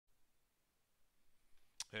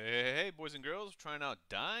Hey, boys and girls, trying out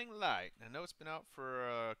Dying Light. I know it's been out for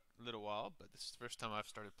a little while, but this is the first time I've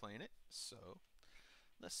started playing it, so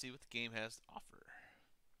let's see what the game has to offer.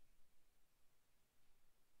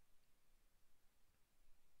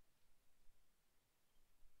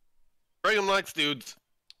 Brigham likes dudes.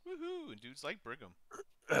 Woohoo! And dudes like Brigham.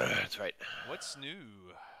 That's right. What's new?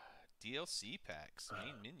 DLC packs,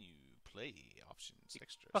 main menu, play, options,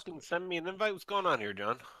 extra Fucking story. send me an invite. What's going on here,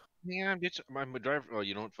 John? Yeah, bitch, I'm a driver. Oh,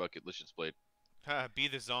 you know what? Fuck it. Let's just play it. Be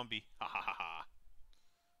the zombie. Ha ha ha ha.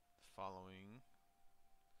 Following.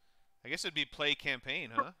 I guess it'd be play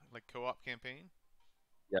campaign, huh? Like co-op campaign?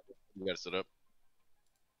 Yeah, we gotta set up.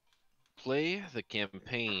 Play the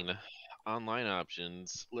campaign. Online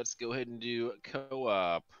options. Let's go ahead and do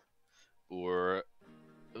co-op. Or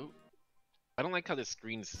oh, I don't like how this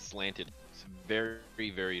screen's slanted. It's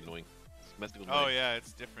very, very annoying. It's messing with Oh yeah,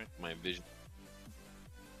 it's different. my vision.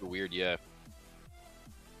 Weird, yeah.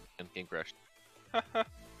 And game crashed.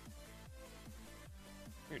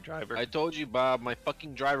 Your driver. I told you, Bob. My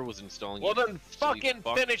fucking driver was installing. Well you then, silly fucking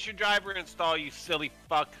fuck. finish your driver install, you silly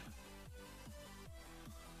fuck.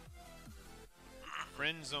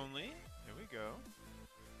 Friends only. There we go.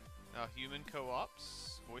 Now human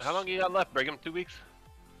co-ops. Voice. How long you got left, Brigham? 2 weeks?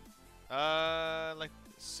 Like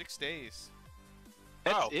 6 days.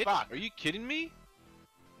 That's Oh, it? fuck. Are you kidding me?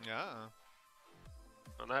 Yeah.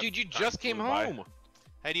 Oh, that Dude, you time just came flew by. home.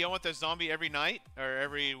 Hey, do you want the zombie every night or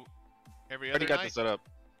every I other already got night? this set up.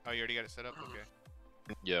 Oh, you already got it set up.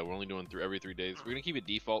 Okay. Yeah, we're only doing every 3 days. We're gonna keep it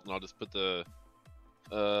default, and I'll just put the.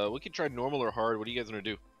 We could try normal or hard. What do you guys wanna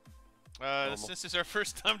do? Normal. Since it's our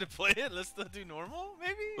first time to play it, let's still do normal,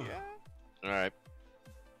 maybe. Yeah. All right.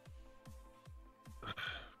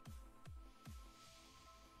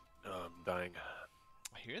 Oh, I'm dying.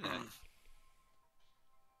 I hear that.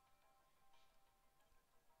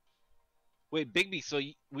 Wait, Bigby. So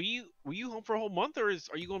were you home for a whole month, or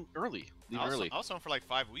are you going early? Leaving early. I was on for like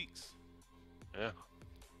 5 weeks. Yeah.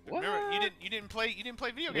 What? Remember, you didn't play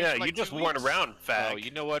video games. Yeah, for like you just 2 weren't weeks. around, fag. Oh,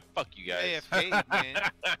 you know what? Fuck you guys. AFK,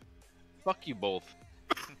 man. Fuck you both.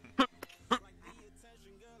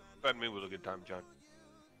 Had me with a good time, John.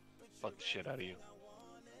 Fuck the shit out of you.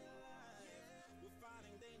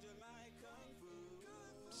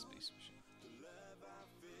 Space machine.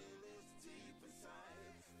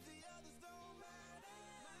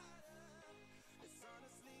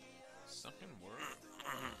 Sunken World.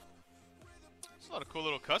 There's a lot of cool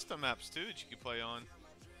little custom maps too that you can play on.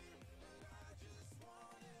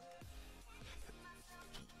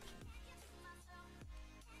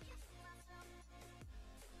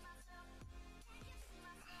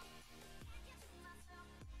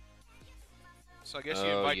 So I guess you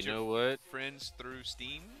invite you your know what? friends through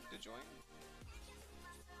Steam to join.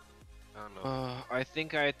 I don't know. I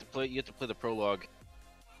think I have to play. You have to play the prologue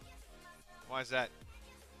Why is that?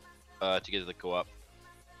 to get to the co-op.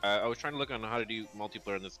 I was trying to look on how to do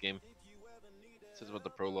multiplayer in this game. It says about the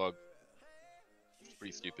prologue. It's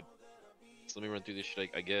pretty stupid. So let me run through this shit.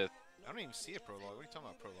 I guess I don't even see a prologue. What are you talking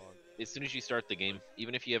about, prologue? as soon as you start the game,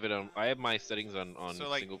 even if you have it on, I have my settings on So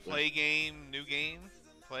like single play game, new game,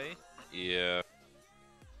 play. Yeah.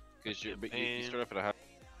 Because you start off at a high.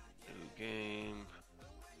 New game.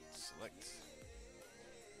 Select.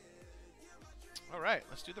 All right,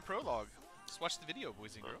 let's do the prologue. Let's watch the video,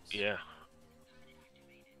 boys and girls. Yeah.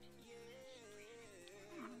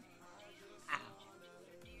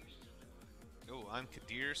 Oh, I'm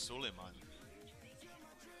Kadir Suleiman.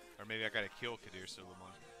 Or maybe I gotta kill Kadir Suleiman.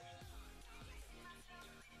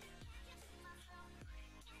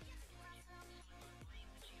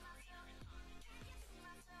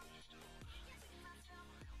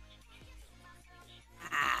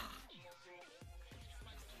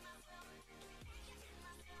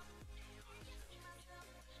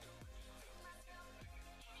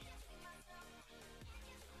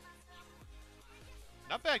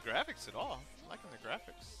 Not bad graphics at all. I'm liking the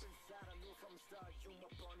graphics.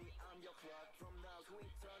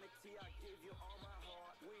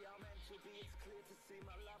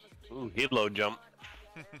 Ooh, halo jump.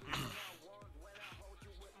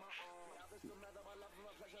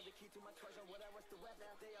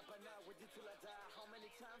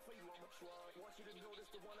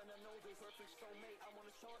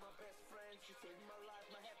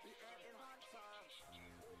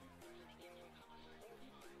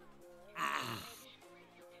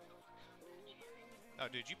 Oh,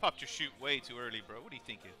 dude, you popped your shoot way too early, bro. What are you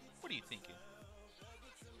thinking? What are you thinking?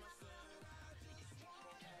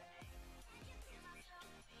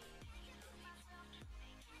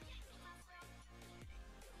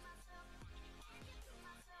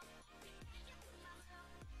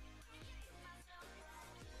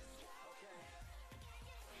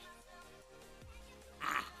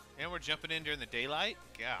 jumping in during the daylight?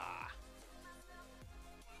 Gah.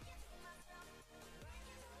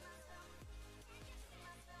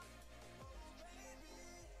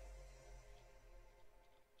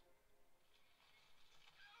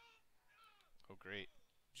 Oh, great.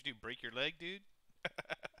 Did you break your leg, dude?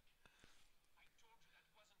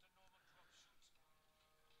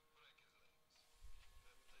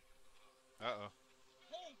 Uh-oh.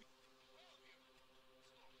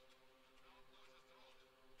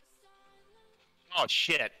 Oh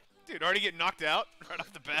shit! Dude, already getting knocked out right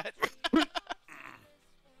off the bat?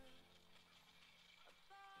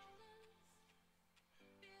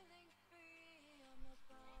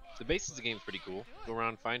 The base of the game's pretty cool. Go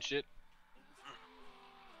around, find shit.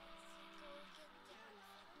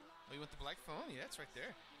 Oh, you want the black phone? Yeah, it's right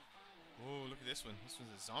there. Oh, look at this one. This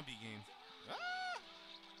one's a zombie game. Ah!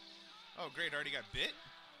 Oh, great. Already got bit?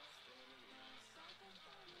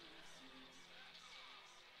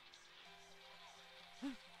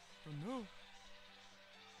 Oh, no.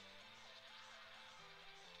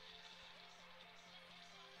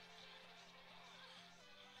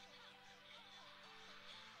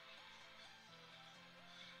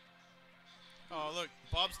 Oh, look.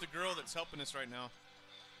 Bob's the girl that's helping us right now.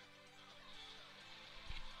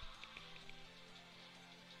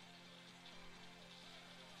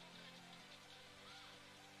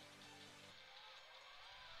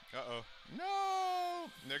 Uh-oh. No!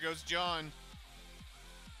 And there goes John.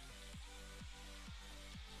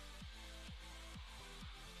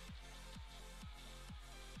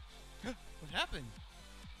 What happened?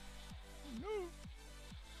 Oh, no.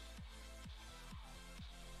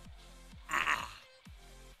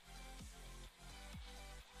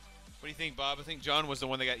 What do you think, Bob? I think John was the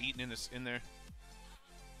one that got eaten in there.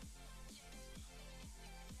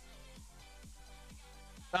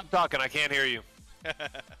 Stop talking. I can't hear you.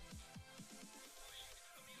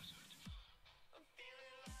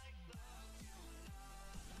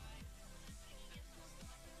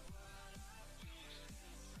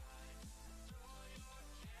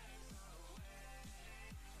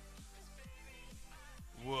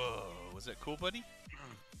 Whoa. Was that cool, buddy?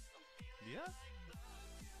 Yeah?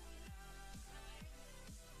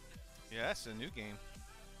 Yeah, that's a new game.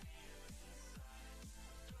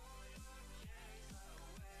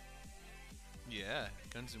 Yeah,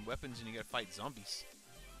 guns and weapons, and you gotta fight zombies.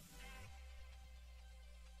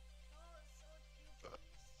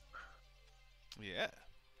 Yeah.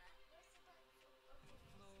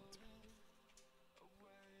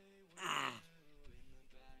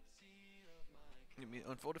 Let me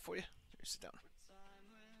unfold it for you. Here, sit down.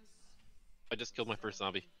 I just killed my first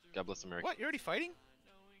zombie. God bless America. What? You're already fighting?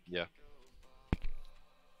 Yeah.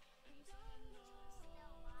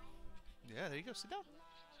 Yeah, there you go. Sit down.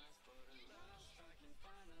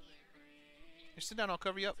 Here, sit down. I'll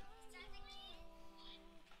cover you up.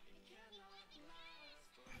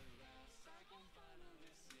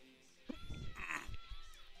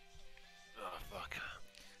 Oh fuck.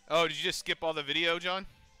 Oh, did you just skip all the video, John?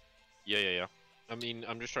 Yeah. I mean,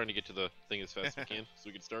 I'm just trying to get to the thing as fast as we can so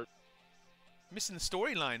we can start. Missing the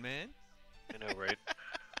storyline, man. I know, right?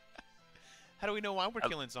 How do we know why we're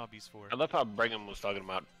killing zombies for? I love how Brigham was talking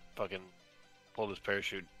about fucking pulled his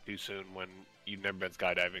parachute too soon when you've never been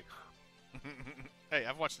skydiving. Hey,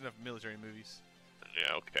 I've watched enough military movies.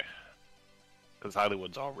 Yeah, okay. Because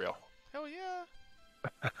Hollywood's all real. Hell yeah.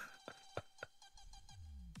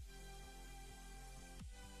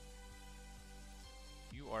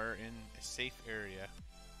 You are in a safe area.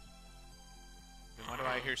 Then why do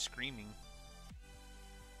I hear screaming?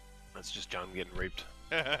 That's just John getting raped.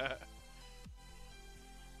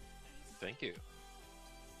 Thank you.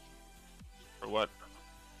 For what?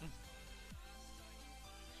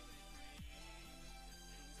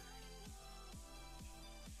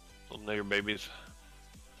 Little nigger babies.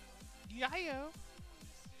 Yayo.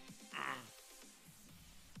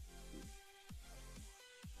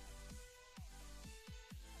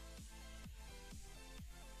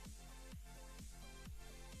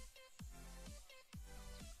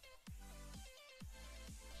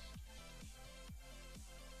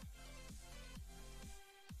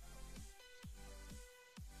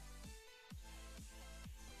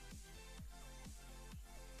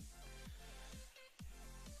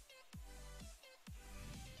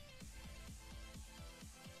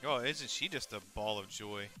 Oh, isn't she just a ball of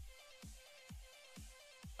joy?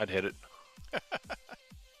 I'd hit it.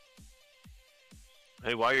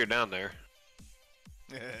 Hey, while you're down there.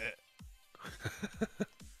 I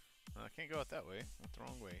can't go out that way. Went the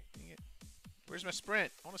wrong way. Dang it. Where's my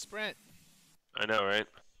sprint? I want to sprint. I know, right?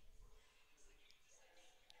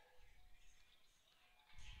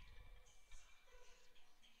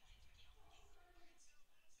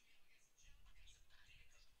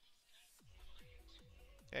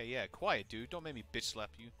 Hey, yeah, quiet, dude. Don't make me bitch slap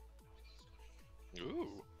you.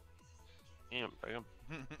 Ooh. Damn, Brigham.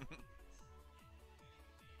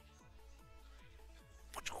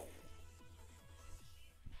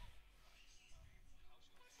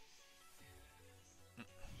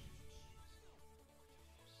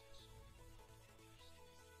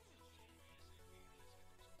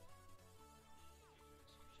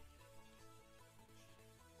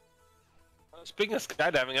 Speaking of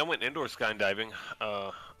skydiving, I went indoor skydiving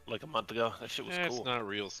like a month ago. That shit was That's cool. not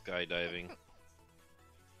real skydiving.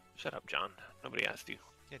 Shut up, John. Nobody asked you.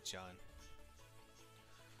 Yeah, John.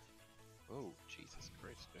 Oh, Jesus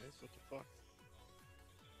Christ, guys. What the fuck?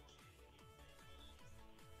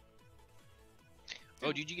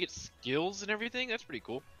 Oh, did you get skills and everything? That's pretty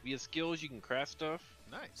cool. Via skills, you can craft stuff.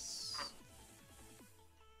 Nice.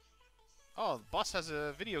 Oh, the boss has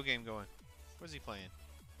a video game going. What is he playing?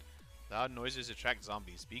 Loud noises attract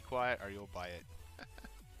zombies. Be quiet or you'll buy it.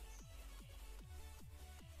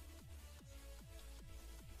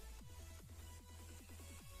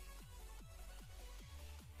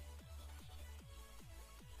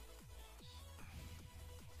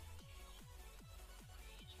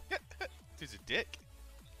 Dude's a dick.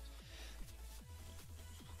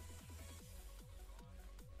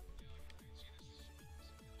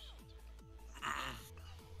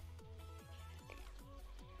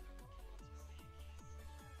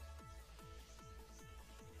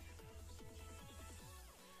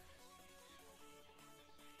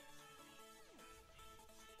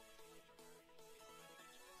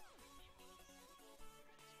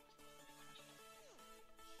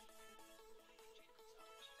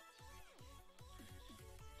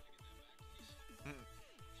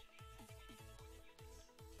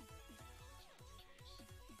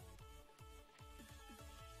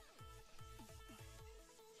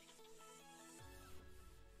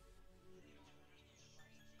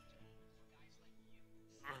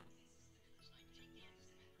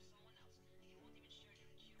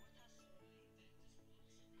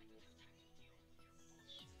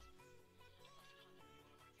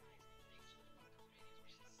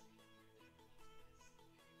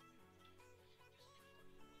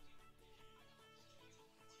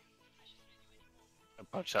 I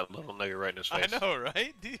punched that little nigger right in his I face. know,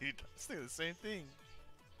 right? Dude, I was thinking the same thing.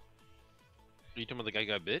 Are you talking about the guy who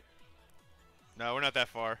got bit? No, we're not that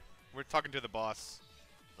far. We're talking to the boss.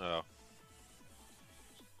 Oh.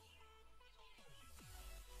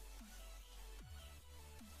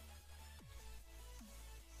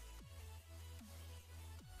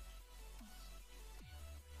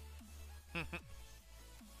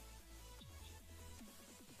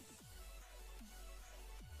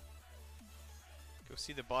 Go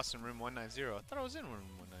see the boss in room 190. I thought I was in room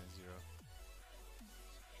 190.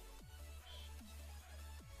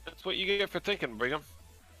 That's what you get for thinking, Brigham.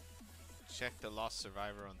 Check the lost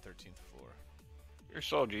survivor on 13th floor. You're a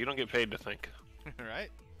soldier. You don't get paid to think. Right?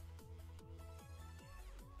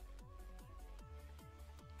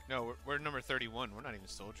 No, we're number 31. We're not even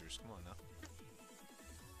soldiers. Come on now.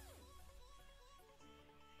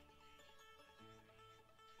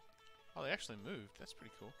 Oh, they actually moved. That's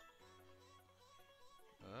pretty cool.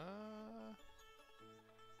 Oh,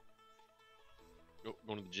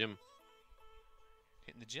 going to the gym.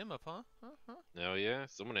 Hitting the gym up, huh? Oh yeah,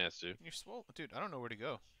 someone has to. You're swole. Dude, I don't know where to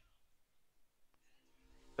go.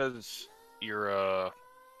 Because you're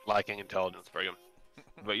lacking intelligence, Brigham.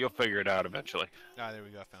 But you'll figure it out eventually. Ah, there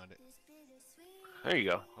we go. I found it. There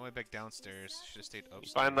you go. I went back downstairs. Should have stayed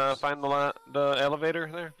upstairs. Find the elevator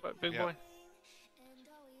there, big Yep. boy.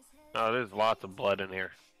 Oh, there's lots of blood in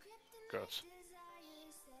here. Gross.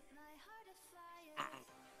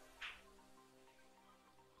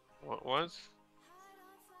 What was?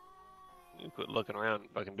 You quit looking around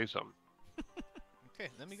if I can do something.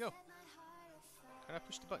 Okay, let me go. How do I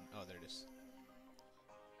push the button? Oh, there it is.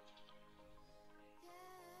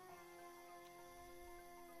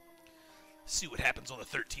 See what happens on the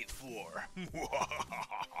 13th floor.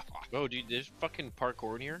 Oh, dude, there's fucking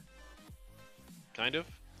parkour in here. Kind of.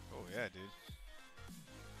 Oh yeah, dude.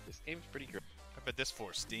 This game's pretty great. I bet this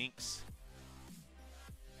floor stinks.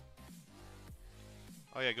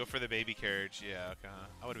 Oh yeah, go for the baby carriage. Yeah, okay.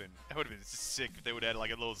 I would have been sick if they would have had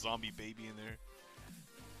like a little zombie baby in there.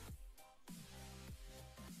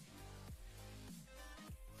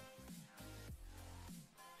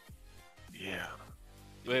 Yeah.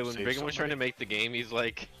 Wait, when Save Brigham was trying to somebody. make the game, he's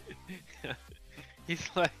like, he's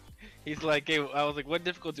like, hey, I was like, what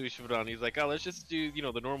difficulty should we put on? He's like, oh, let's just do, you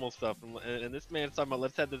know, the normal stuff. And this man's talking about,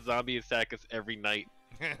 let's have the zombie attack us every night.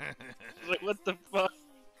 I was like, what the fuck?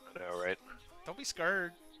 I know, right? Don't be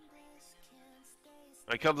scared.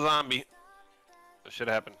 I killed the zombie. That should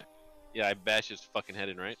have happened. Yeah, I bashed his fucking head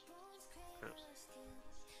in, right?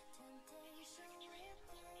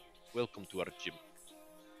 Welcome to our gym.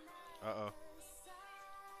 Uh-oh.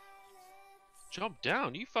 Jump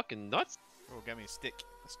down, you fucking nuts. Oh, got me a stick.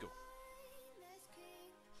 Let's go.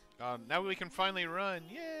 Now we can finally run.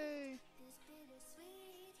 Yay!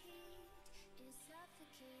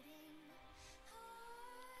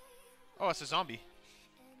 Oh, it's a zombie.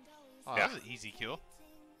 Oh, Yeah. that was an easy kill.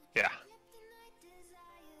 Yeah.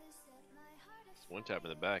 It's one tap in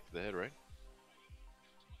the back of the head, right?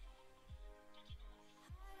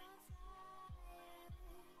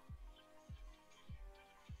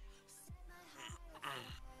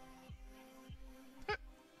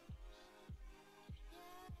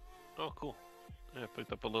 Oh, cool. Yeah, I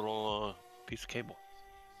picked up a little piece of cable.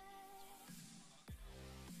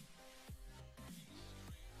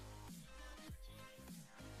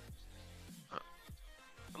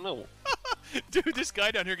 No, Dude, this guy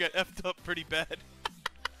down here got effed up pretty bad.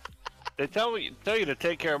 they tell you to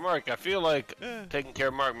take care of Mark. I feel like taking care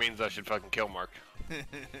of Mark means I should fucking kill Mark.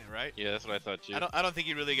 Right? Yeah, that's what I thought too. I don't think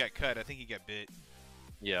he really got cut. I think he got bit.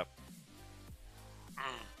 Yeah.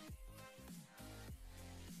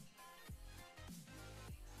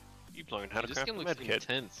 You learned how to This craft game a looks med kit.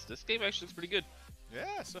 intense. This game actually looks pretty good.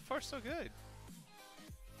 Yeah, so far so good.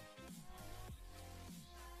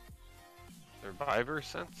 Survivor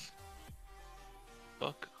sense.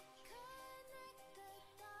 Look.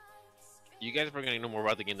 You guys are probably gonna know more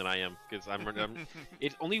about the game than I am, because I'm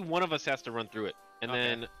it's only one of us has to run through it, and Okay.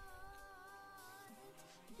 then.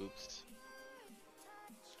 Oops.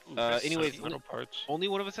 Ooh, there's anyways, some little parts. Only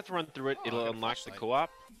one of us has to run through it. Oh, I It'll got a unlock the flashlight. co-op,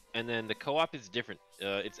 and then the co-op is different.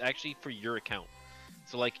 It's actually for your account,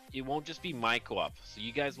 so like it won't just be my co-op. So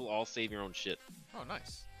you guys will all save your own shit. Oh,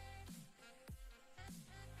 nice.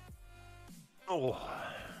 Oh.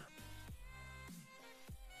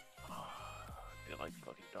 I feel like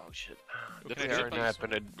fucking dog shit. The Okay, power good nap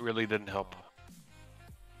and it really didn't help.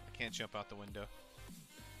 I can't jump out the window.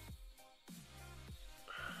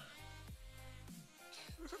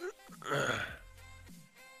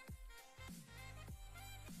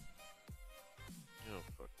 Oh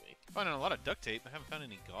fuck me! Finding a lot of duct tape. I haven't found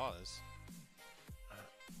any gauze.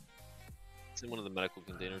 It's in one of the medical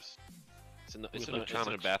containers. It's in With a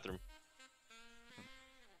electronics. bathroom.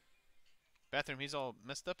 Bathroom he's all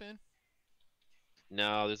messed up in?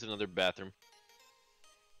 No, there's another bathroom.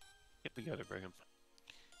 Get together, Brigham.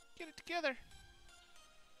 Get it together.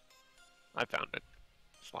 I found it.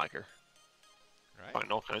 Slacker. Right?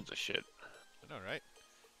 Find all kinds of shit. I know, right?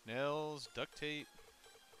 Nails, duct tape.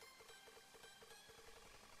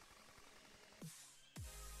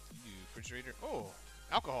 You refrigerator. Oh,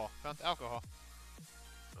 alcohol. Found the alcohol.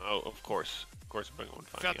 Oh, of course. Of course, Brigham would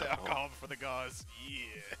find Found the the alcohol. alcohol before the gauze.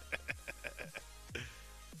 Yeah.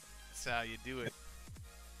 That's how you do it.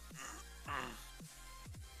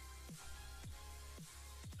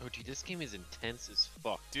 Oh, dude, this game is intense as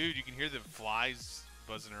fuck. Dude, you can hear the flies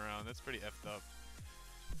buzzing around. That's pretty effed up.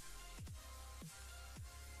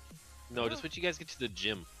 No, just wait till you guys get to the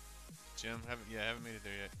gym. Jim, haven't made it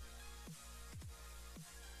there yet.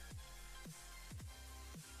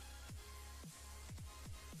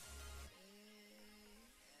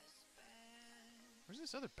 Where's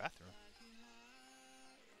this other bathroom?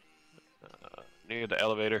 Near the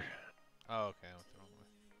elevator. Oh, okay, I went the wrong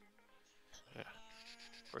way.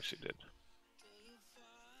 Of course you did.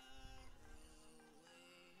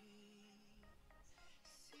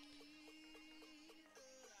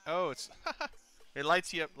 Oh, it's it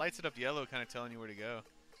lights it up yellow, kind of telling you where to go.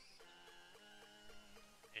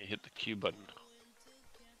 You hit the Q button.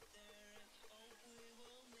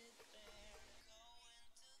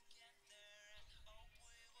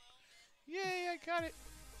 Yay, I got it.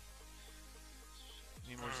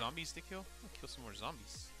 Need more zombies to kill? I'm gonna kill some more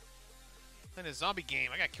zombies. In a zombie game,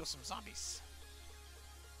 I gotta kill some zombies.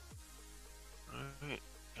 Alright,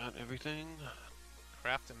 got everything.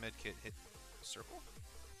 Craft a medkit. Hit circle.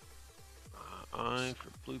 I for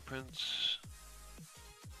blueprints.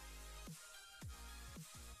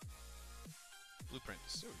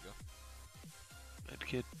 Blueprints. There we go.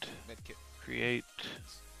 Medkit. Medkit. Create.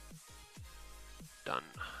 Done.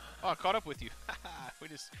 Oh, I caught up with you. We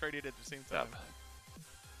just traded at the same time.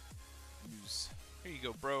 Yep. Use. Here you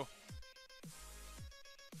go, bro.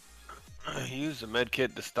 Use the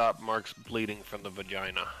medkit to stop Mark's bleeding from the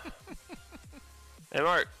vagina. Hey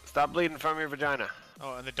Mark, stop bleeding from your vagina.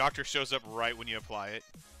 Oh, and the doctor shows up right when you apply it.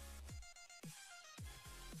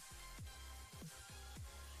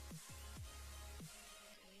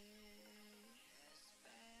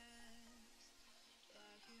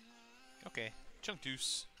 Okay, chunk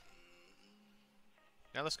deuce.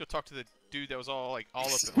 Now let's go talk to the dude that was all up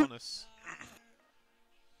on us.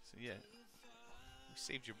 So yeah, we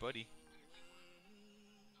saved your buddy.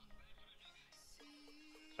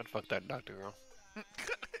 I'd fuck that doctor girl.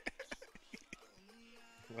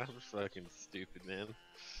 That was fucking stupid, man.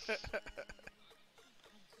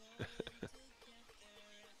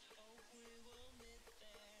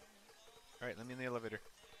 Alright, let me in the elevator.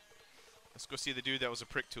 Let's go see the dude that was a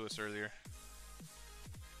prick to us earlier.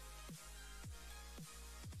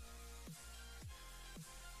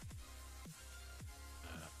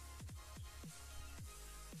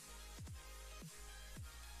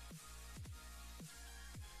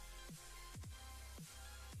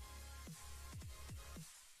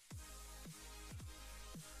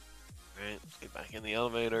 Alright, let's get back in the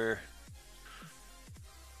elevator.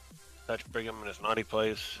 Touch Brigham in his naughty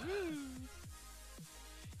place.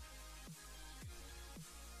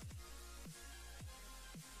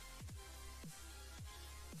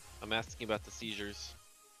 I'm asking about the seizures.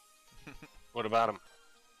 What about him?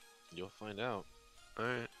 You'll find out.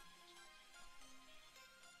 Alright.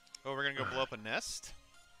 Oh, we're gonna go blow up a nest?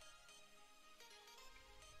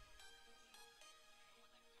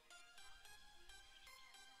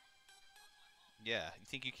 Yeah, you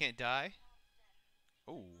think you can't die?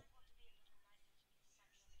 Oh.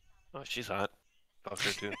 Oh, she's hot. Fuck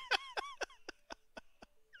her too.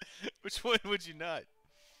 Which one would you not?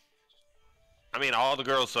 I mean, all the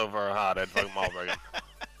girls so far are hot. I'd fuck them all, Brigham.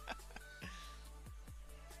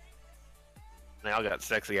 They all got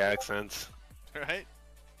sexy accents. Right?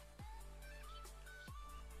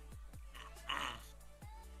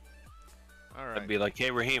 Alright. I'd be like, hey,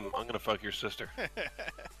 Raheem, I'm gonna fuck your sister.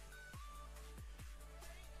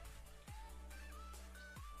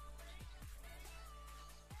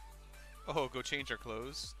 Oh, go change our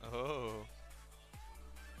clothes. Oh.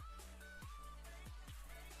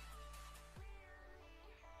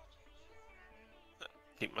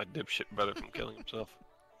 Keep my dipshit brother from killing himself.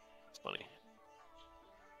 It's funny.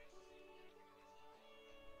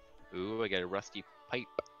 Ooh, I got a rusty pipe.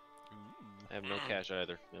 Ooh. I have no cash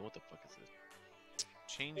either. Man, what the fuck is this?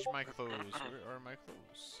 Change my clothes. Where are my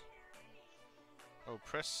clothes? Oh,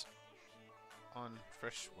 press on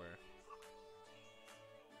fresh wear.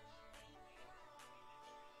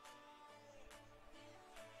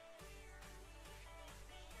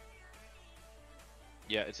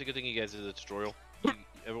 Yeah, it's a good thing you guys did the tutorial.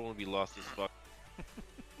 Everyone would be lost as fuck.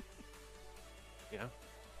 Yeah.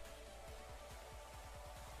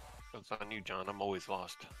 It's on you, John. I'm always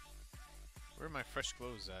lost. Where are my fresh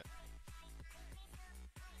clothes at?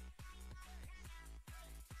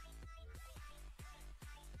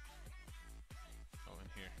 Oh, in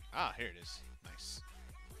here. Ah, here it is. Nice.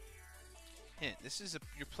 Hint, this is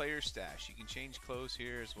your player stash. You can change clothes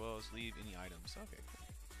here as well as leave any items. Okay, cool.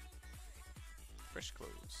 Fresh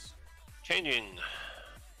clothes. Changing.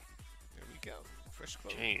 There we go. Fresh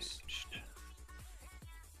clothes. Changed.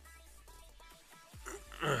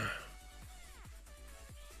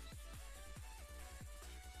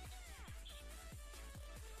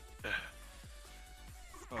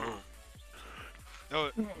 Oh,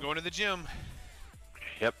 going to the gym.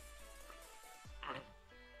 Yep.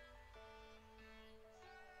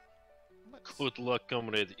 Good luck,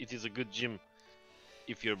 comrade. It is a good gym.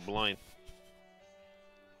 If you're blind.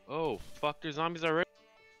 Oh, fuck, there's zombies already?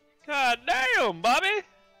 God damn, Bobby!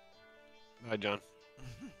 Hi, John.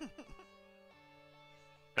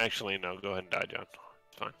 Actually, no. Go ahead and die, John.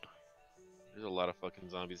 It's fine. There's a lot of fucking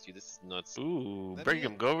zombies, dude. This is nuts. Ooh, Let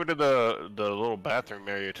Brigham, go over to the little bathroom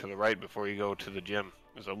area to the right before you go to the gym.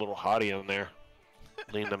 There's a little hottie on there.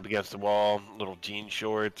 Leaning up against the wall, little jean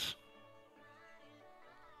shorts.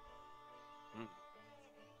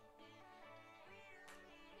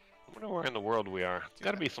 I wonder where in the world we are. It's Dude,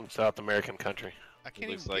 gotta be some South American country. I can't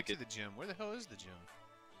looks even like get to it. the gym. Where the hell is the gym?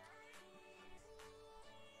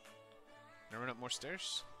 Can I run up more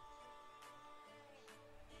stairs?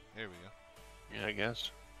 There we go. Yeah, I guess.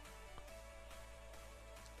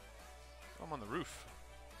 Oh, I'm on the roof.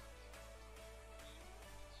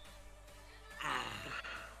 Okay,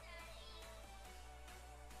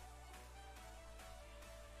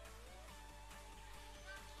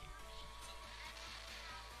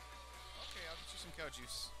 I'll get you some cow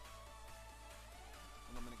juice.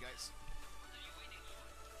 In a minute, guys.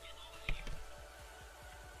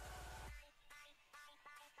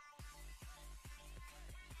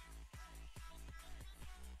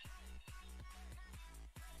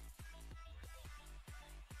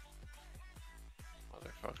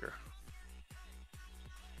 Motherfucker.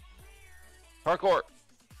 Parkour!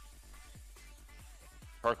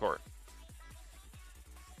 Parkour.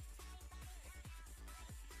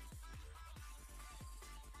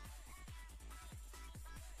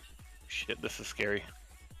 shit, this is scary.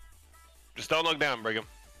 Just don't look down, Brigham.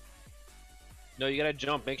 No, you gotta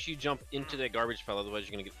jump. Make sure you jump into that garbage pile, otherwise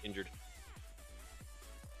you're gonna get injured.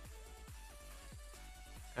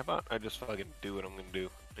 How about I just fucking do what I'm gonna do,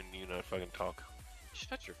 and you not fucking talk?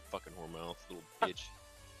 Shut your fucking whore mouth, little bitch.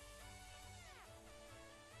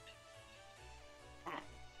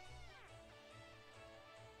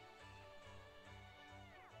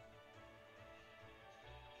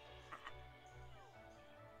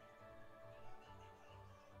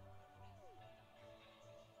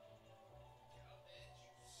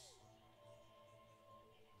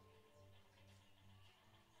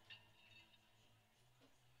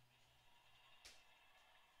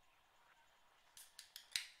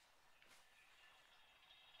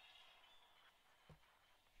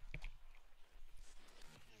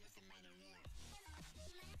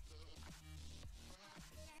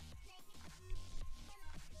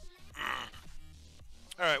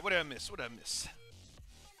 All right, what did I miss? What did I miss?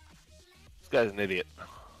 This guy's an idiot.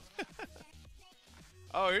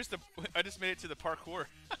 Oh, here's the. I just made it to the parkour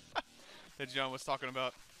that John was talking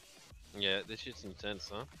about. Yeah, this shit's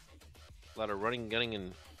intense, huh? A lot of running, gunning,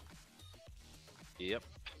 and... Yep.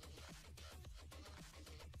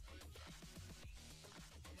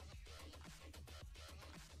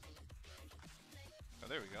 Oh,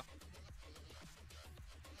 there we go.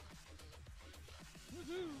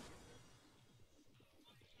 Woohoo!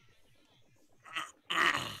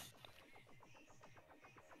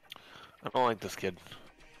 I don't like this kid.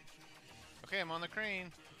 Okay, I'm on the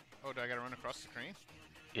crane. Oh, do I gotta run across the crane?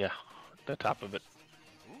 Yeah, the top of it.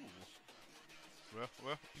 Ooh.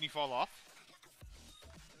 Well, can you fall off?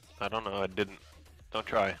 I don't know, I didn't. Don't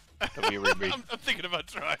try. Don't be a ruby. I'm thinking about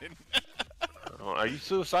trying. Oh, are you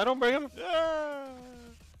suicidal, Brigham? Ah.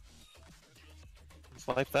 Is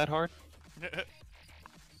life that hard?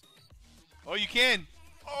 Oh, you can.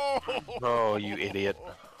 Oh. Oh, you idiot.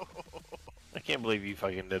 I can't believe you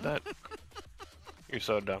fucking did that. You're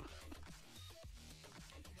so dumb.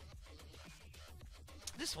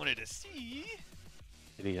 Just wanted to see.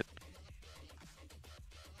 Idiot.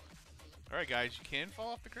 All right, guys, you can fall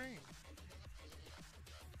off the crane.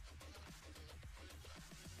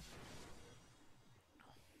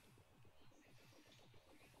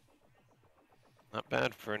 Not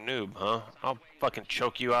bad for a noob, huh? I'll fucking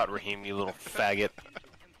choke you out, Raheem, you little faggot.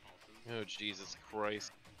 Oh, Jesus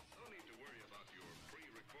Christ.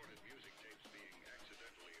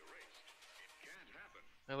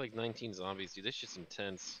 I have like 19 zombies, dude. This shit's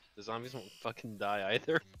intense. The zombies won't fucking die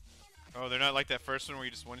either. Oh, they're not like that first one where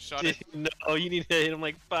you just one-shot it? No, you need to hit them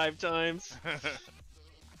like 5 times.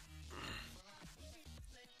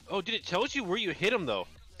 Oh, dude, it tells you where you hit him, though.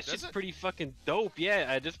 It's Does just it? pretty fucking dope. Yeah,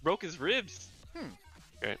 I just broke his ribs.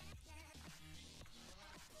 Okay.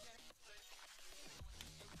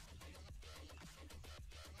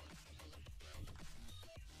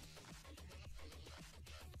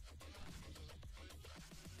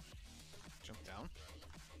 Jump down.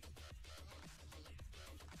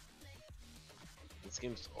 This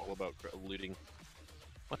game's all about looting.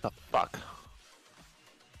 What the fuck?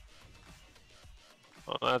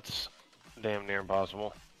 Well, that's damn near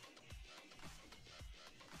impossible.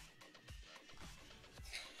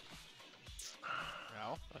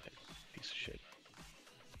 Ow. Okay, piece of shit.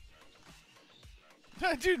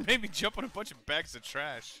 That dude made me jump on a bunch of bags of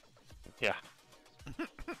trash. Yeah. Yeah,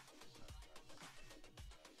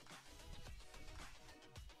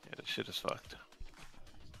 this shit is fucked.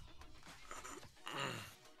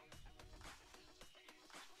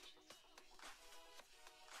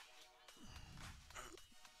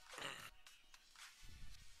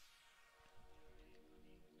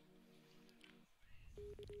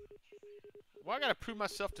 Well, I gotta prove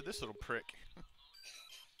myself to this little prick.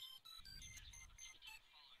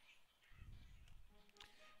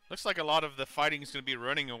 Looks like a lot of the fighting is gonna be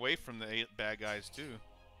running away from the bad guys too.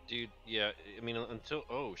 Dude, yeah, I mean, until...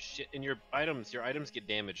 Oh, shit. And your items get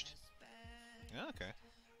damaged. Yeah, okay.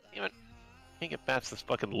 Damn it. Can't get past this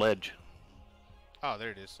fucking ledge. Oh,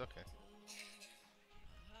 there it is. Okay.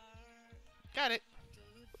 Got it.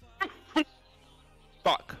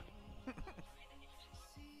 Fuck.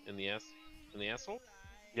 In the ass... In the asshole?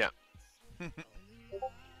 Yeah.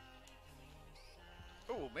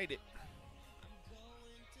 Oh, made it.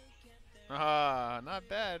 Ah, not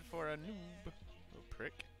bad for a noob. Little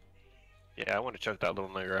prick. Yeah, I want to choke that little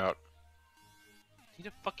nigger out. Need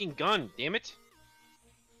a fucking gun, damn it!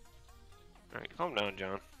 Alright, calm down,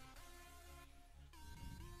 John.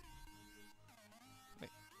 Wait.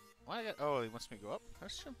 Why I got... Oh, he wants me to go up?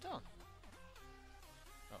 Let's jump down.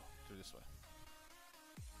 Oh, through this way.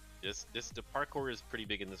 The parkour is pretty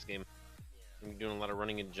big in this game. I'm doing a lot of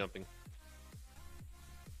running and jumping.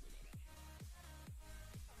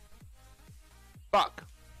 Fuck.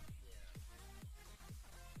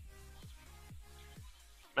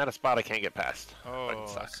 I'm at a spot I can't get past. Oh, Fucking I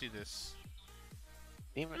suck. see this.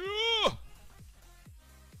 Damn it. Ugh!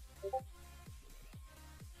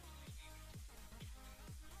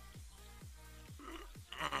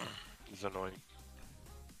 This is annoying.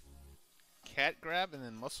 Cat grab and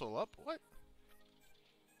then muscle up? What?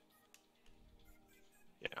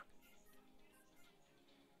 Yeah.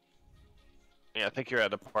 Yeah, I think you're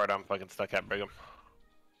at the part I'm fucking stuck at, Brigham.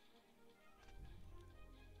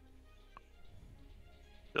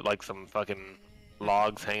 Is it like some fucking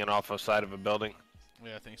logs hanging off the side of a building?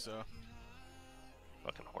 Yeah, I think so.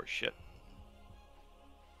 Fucking horse shit.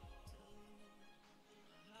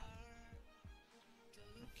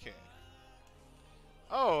 Okay.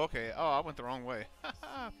 Oh, okay. Oh, I went the wrong way.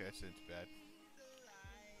 Okay, so it's bad.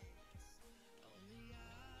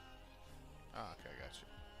 Ah, okay, I got you.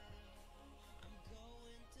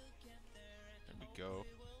 There we go.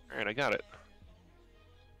 Alright, I got it.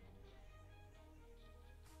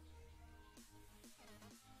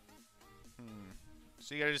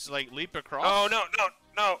 So you gotta just like leap across? Oh,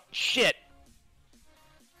 no! Shit!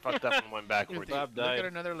 Fucked up and went backwards. Bob Look died. at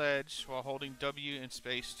another ledge while holding W in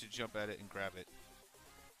space to jump at it and grab it.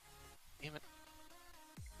 Damn it.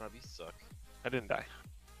 Bob, you suck. I didn't die.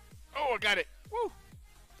 Oh, I got it! Woo!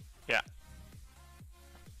 Yeah.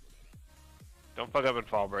 Don't fuck up and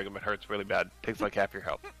fall, Brigham. It hurts really bad. Takes like half your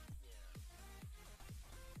health.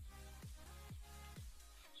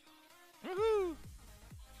 Woohoo!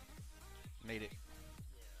 Made it.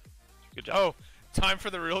 Good job. Oh, time for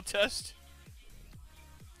the real test?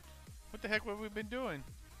 What the heck have we been doing?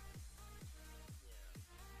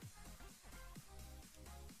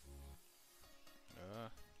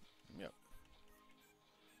 Yep.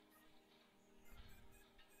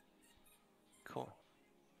 Cool.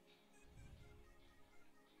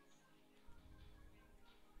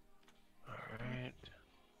 Alright.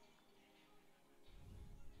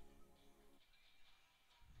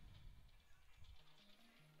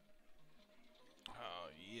 Oh,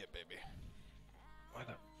 yeah, baby. Why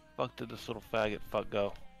the fuck did this little faggot fuck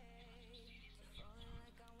go?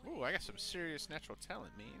 Ooh, I got some serious natural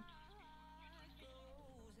talent, man.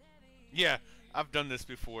 Yeah, I've done this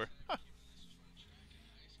before.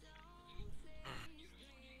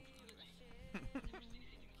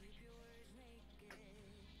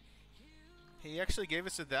 He actually gave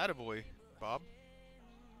us a data boy, Bob.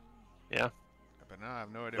 Yeah, But now I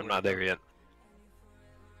have no idea. I'm where not to go. there yet.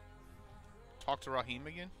 Talk to Raheem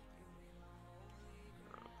again?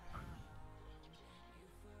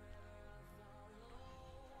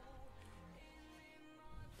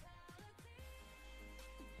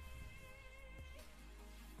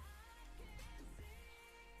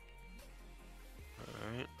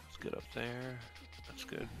 Alright, let's get up there. That's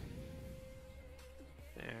good.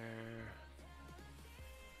 There.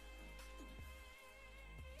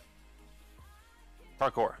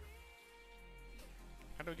 Parkour.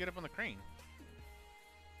 How do I get up on the crane?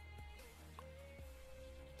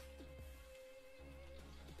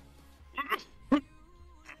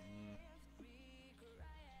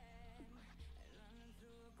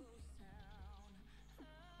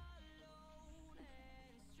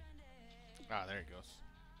 Ah, there it goes.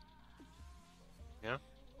 Yeah?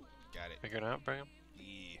 Got it. Figure it out, Brigham?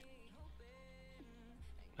 Yeah.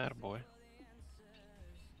 Attaboy.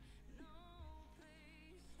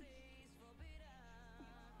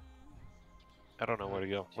 I don't know where to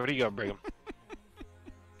go. Where do you go, Brigham?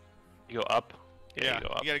 You go up? Yeah, you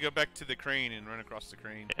go up. you gotta go back to the crane and run across the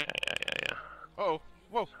crane. Yeah. Oh,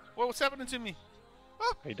 whoa, whoa, what's happening to me?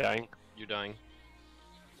 Are you dying? You're dying.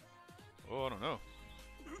 Oh, I don't know.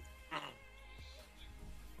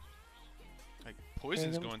 Like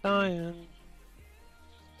poison's going through me. dying.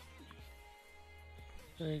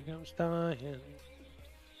 Brigham's dying.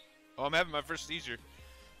 Oh, I'm having my first seizure.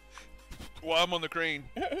 While I'm on the crane.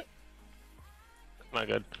 Not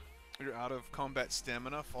good. You're out of combat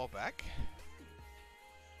stamina. Fall back.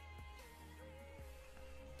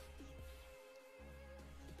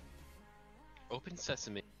 Open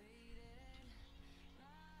sesame.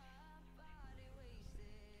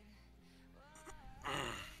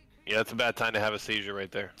 Yeah, it's a bad time to have a seizure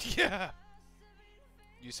right there. Yeah.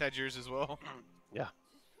 You just had yours as well. Yeah.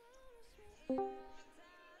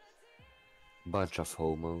 Bunch of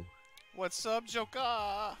homo. What's up,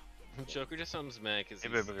 Joker? Joker just sounds mad because Hey,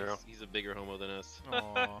 baby girl. he's a bigger homo than us.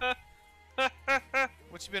 Aw.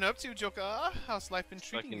 What you been up to, Joker? How's life been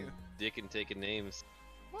treating Fucking you? dick and taking names.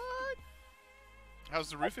 What? How's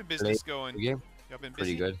the roofing business going? Game? Y'all been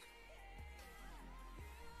busy? Pretty good.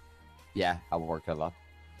 Yeah, I work a lot.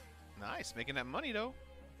 Nice, making that money though.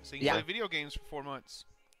 So you can play video games for 4 months.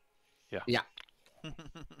 Yeah. Yeah.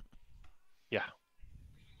 Yeah.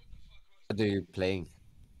 What are you playing?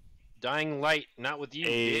 Dying Light, not with you,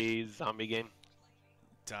 bitch. A zombie game.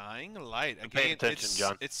 Dying Light. A Pay game, attention,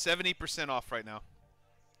 John. It's 70% off right now.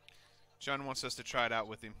 John wants us to try it out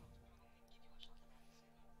with him.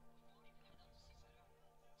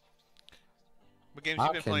 What games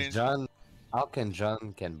you been playing? How can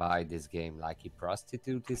John buy this game? Like he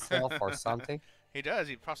prostitutes himself or something? He does.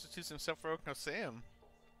 He prostitutes himself for Uncle Sam.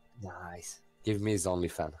 Nice. Give me his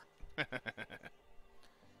OnlyFans.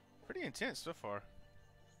 Pretty intense so far.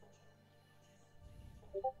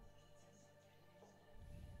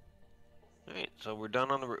 Alright, so we're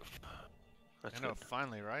done on the roof. That's I know, good.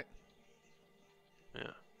 finally, right?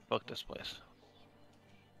 Yeah. Fuck this place.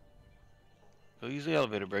 Go use the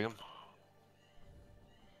elevator, Brigham.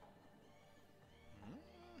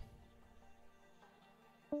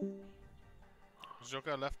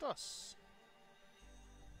 Joker left us.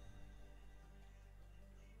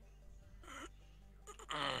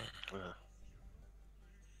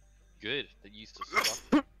 Good. That used to suck.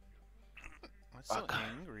 I'm so Fuck.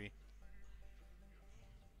 angry.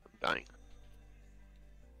 I'm dying.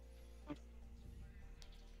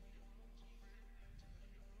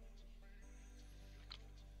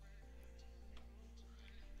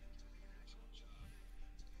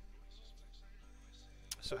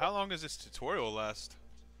 So how long does this tutorial last?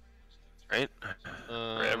 Right?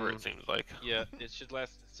 Forever, it seems like. Yeah, it should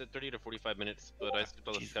last. It said 30 to 45 minutes, but I skipped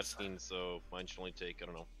all the Jesus. cutscenes, so mine should only take, I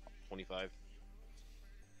don't know, 25.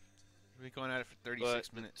 We'll be going at it for 36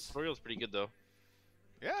 But minutes. The tutorial's pretty good though.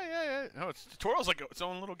 Yeah. No, it's tutorial's like its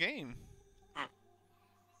own little game.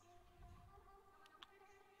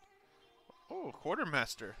 Oh,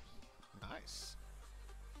 quartermaster. Nice.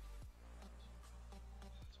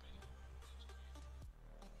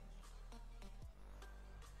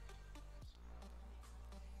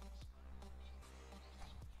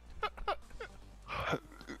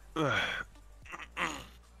 Bob,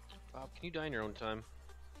 can you die in your own time?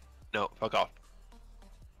 No, fuck off.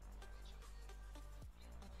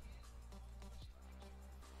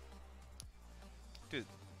 Dude,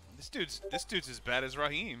 this dude's as bad as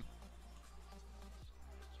Raheem.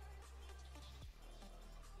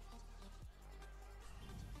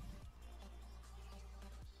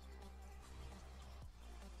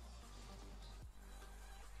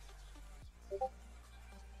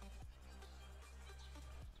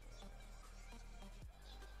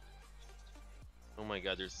 Oh my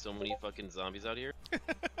god, there's so many fucking zombies out here.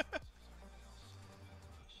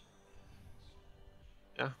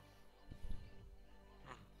 Yeah.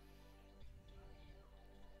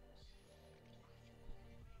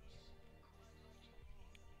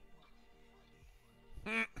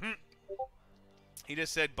 He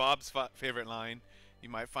just said Bob's favorite line. You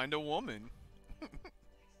might find a woman.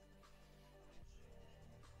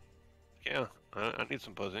 Yeah, I need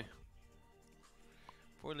some pussy.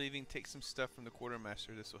 Before leaving, take some stuff from the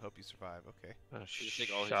quartermaster. This will help you survive. Okay. Just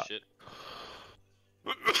take all his Shot. shit.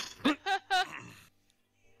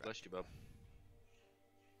 Bless you, Bob.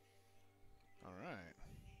 All right.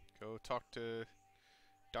 Go talk to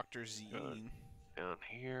Dr. Zine. Down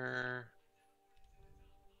here.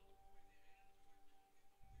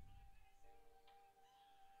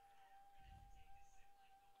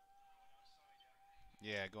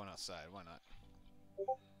 Yeah, going outside. Why not?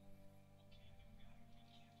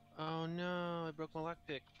 Oh no, I broke my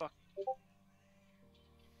lockpick. Fuck.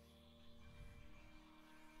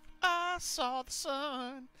 I saw the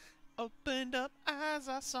sun. Opened up eyes.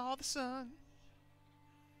 I saw the sun.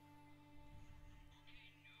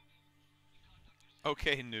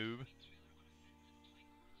 Okay, noob.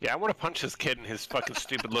 Yeah, I want to punch this kid in his fucking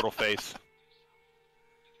stupid little face.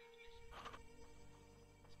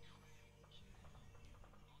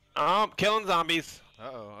 Killing zombies.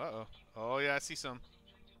 Uh-oh. Oh, yeah, I see some.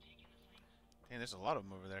 Damn, there's a lot of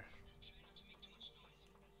them over there.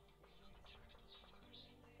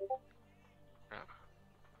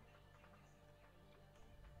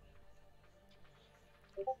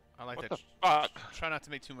 I like What that. the fuck? Try not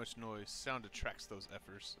to make too much noise. Sound attracts those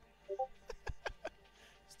effers.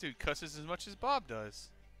 This dude cusses as much as Bob does.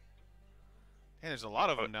 Damn, there's a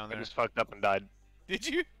lot of them down I there. just fucked up and died. Did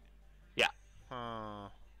you? Yeah. Huh.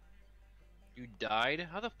 You died?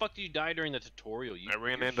 How the fuck did you die during the tutorial? I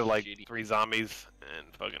ran you're into like shitty. 3 zombies and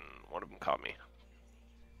fucking one of them caught me.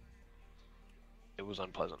 It was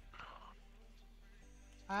unpleasant.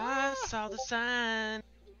 I saw the sign.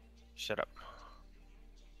 Shut up.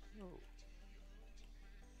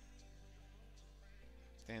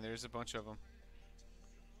 Dang, there's a bunch of them.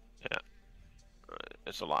 Yeah.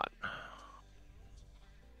 It's a lot.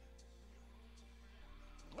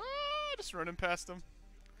 just running past them.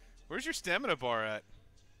 Where's your stamina bar at?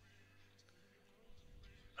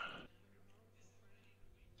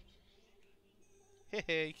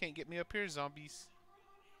 Hey, you can't get me up here, zombies.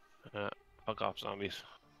 Fuck off, zombies.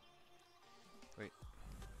 Wait.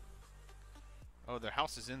 Oh, their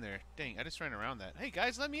house is in there. Dang, I just ran around that. Hey,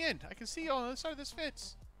 guys, let me in. I can see you on the other side of this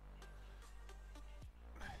fence.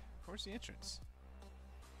 Where's the entrance?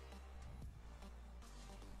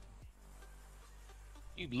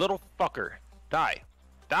 You little fucker. Die.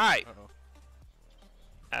 Die! Uh-oh.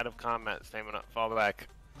 Out of combat. Stamina. Fall back.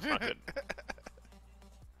 It's not good.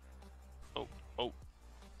 Oh.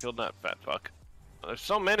 Killed that fat fuck. There's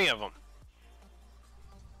so many of them.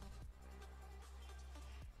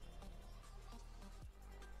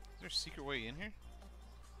 Is there a secret way in here?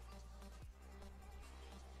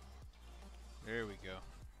 There we go.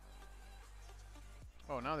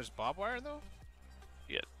 Oh, now there's barbed wire, though?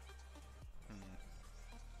 Yeah.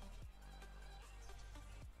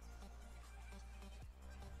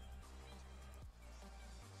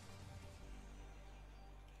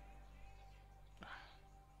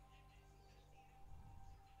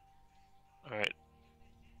 Alright.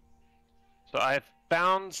 So I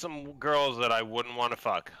found some girls that I wouldn't want to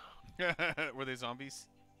fuck. Were they zombies?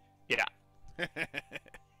 Yeah.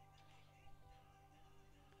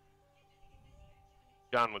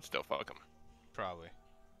 John would still fuck them. Probably.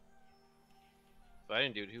 If I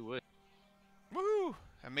didn't do it, who would? Woo!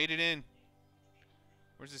 I made it in.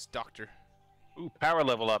 Where's this doctor? Ooh, power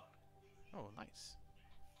level up. Oh, nice.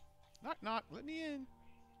 Knock, knock. Let me in.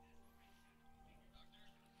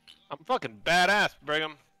 I'm fucking badass,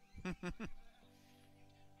 Brigham.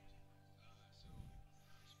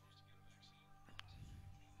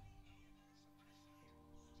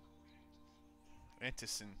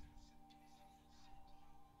 Antison.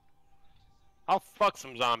 I'll fuck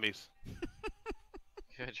some zombies.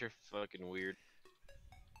 God, you're fucking weird.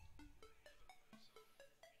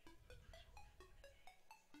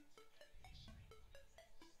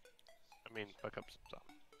 I mean, fuck up some zombies.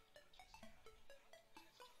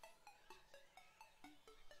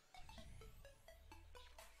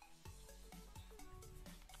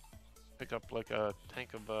 Pick up like a tank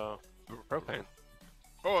of propane.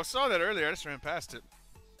 Oh, I saw that earlier. I just ran past it.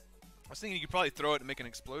 I was thinking you could probably throw it and make an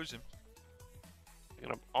explosion.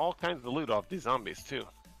 Picking up all kinds of loot off these zombies too.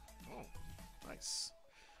 Oh, nice.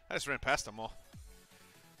 I just ran past them all.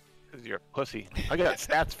 Cause you're a pussy. I got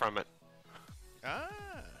stats from it. Ah,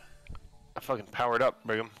 I fucking powered up,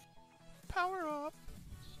 Brigham. power up.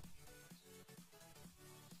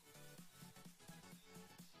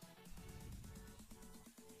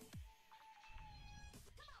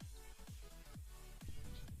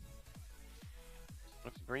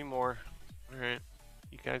 Three more. Alright.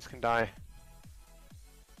 You guys can die.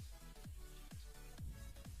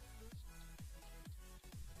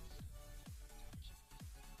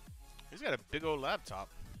 He's got a big old laptop.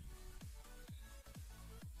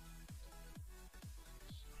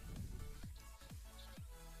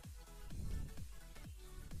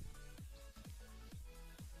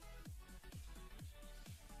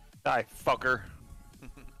 Die, fucker.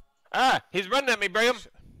 Ah! He's running at me, Brigham!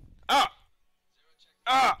 Ah!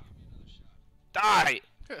 Ah! Die!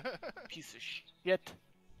 Piece of shit.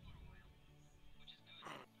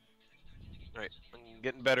 Alright, I'm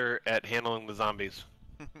getting better at handling the zombies.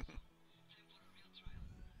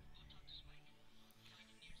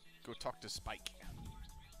 Go talk to Spike.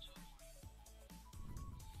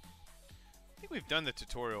 I think we've done the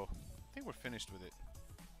tutorial. I think we're finished with it.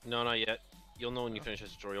 No, not yet. You'll know when you finish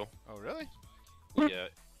this tutorial. Oh, really? Yeah.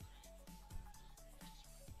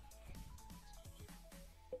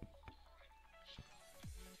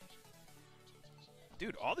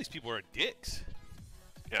 Dude, all these people are dicks.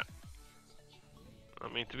 Yeah. I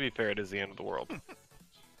mean, to be fair, it is the end of the world.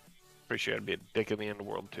 Pretty sure I'd be a dick in the end of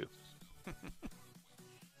the world, too.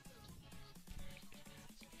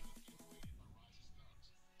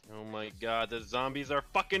 Oh my god, the zombies are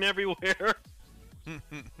fucking everywhere!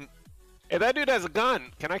 Hey, that dude has a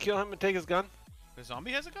gun! Can I kill him and take his gun? The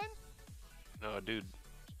zombie has a gun? No, dude.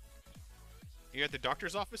 You're at the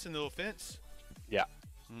doctor's office in the little fence? Yeah.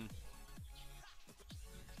 Hmm.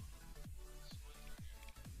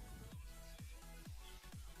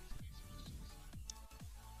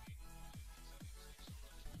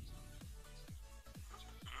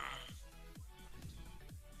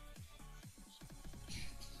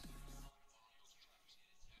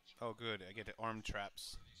 Oh, good. I get the arm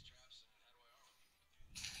traps.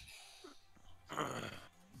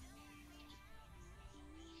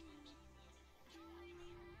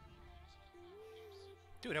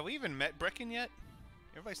 Dude, have we even met Brecken yet?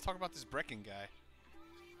 Everybody's talking about this Brecken guy.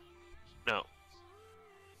 No,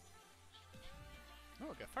 Oh,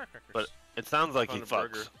 I got firecrackers. but it sounds like he Found a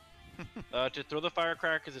burger. fucks. To throw the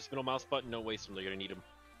firecrackers, it's middle mouse button. Don't waste them. They're gonna need them.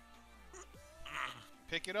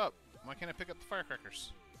 Pick it up. Why can't I pick up the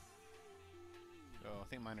firecrackers? Oh, I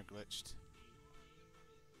think mine are glitched.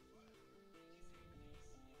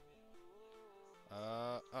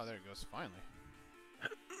 Oh, there it goes. Finally.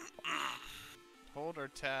 Hold or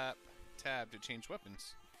tab to change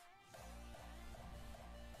weapons.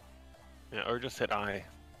 Yeah, or just hit I.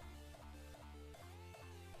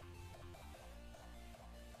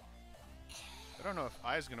 I don't know if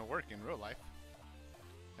I is gonna work in real life.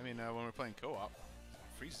 I mean, when we're playing co-op, it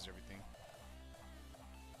freezes everything.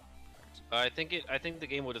 I think the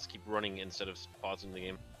game will just keep running instead of pausing the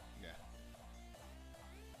game. Yeah.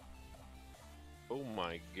 Oh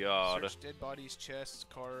my god. Search dead bodies, chests,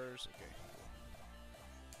 cars. Okay.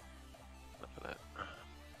 Enough of that.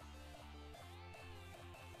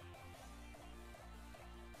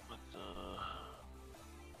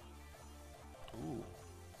 Ooh.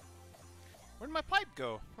 Where'd my pipe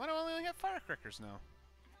go? Why do I only have firecrackers now?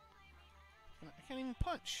 I can't even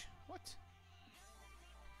punch. What?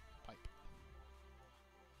 Pipe.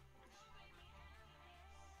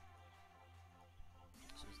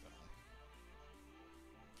 So is that one?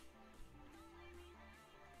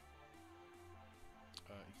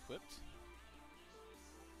 Equipped.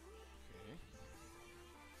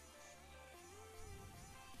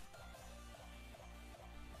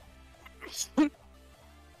 Okay.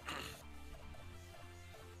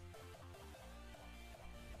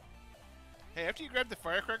 Hey, after you grab the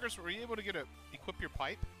firecrackers, were you able to equip your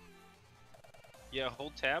pipe? Yeah,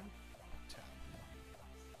 hold tab. Tab.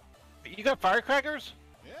 You got firecrackers?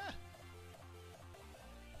 Yeah.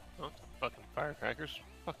 Oh, fucking firecrackers.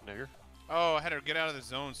 Fuck nigger. Oh, I had to get out of the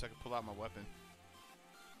zone so I could pull out my weapon.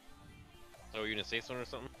 Oh, you're gonna say something or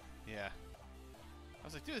something? Yeah. I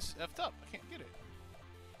was like, dude, this is effed up. I can't get it.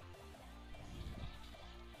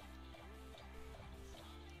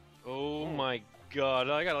 Oh my god,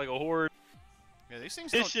 I got like a horde. Yeah, these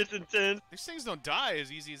things This don't. shit's intense. These things don't die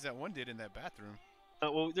as easy as that one did in that bathroom.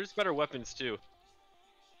 Well, there's better weapons too.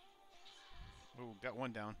 Oh, got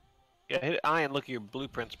one down. Yeah, hit I and look at your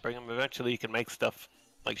blueprints. Bring them. Eventually, you can make stuff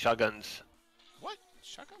like shotguns, What?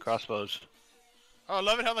 Shotguns? crossbows. Oh, I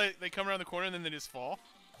love it how they come around the corner and then they just fall.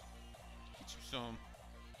 Get you some.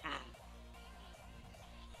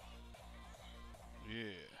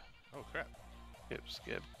 Yeah. Oh crap. Skip,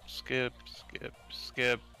 skip, skip, skip,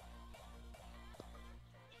 skip.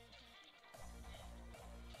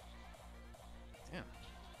 Damn.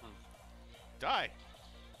 Die.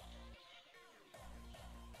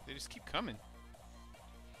 They just keep coming.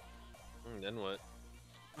 Then what?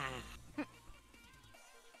 We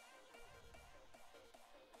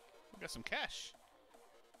got some cash.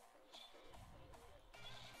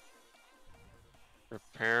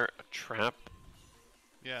 Repair a trap.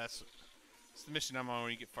 Yeah, that's the mission I'm on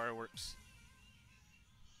where you get fireworks.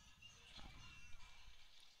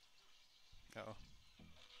 Uh-oh.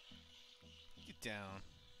 Get down.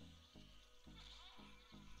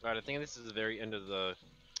 Alright, I think this is the very end of the...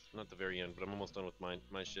 Not the very end, but I'm almost done with my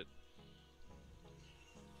shit.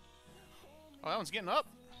 Oh, that one's getting up.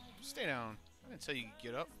 Stay down. I didn't tell you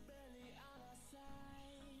could get up.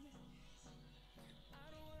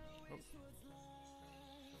 Oh.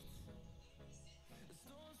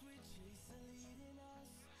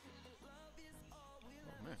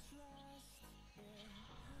 Oh, man.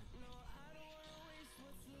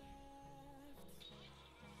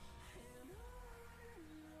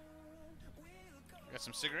 Got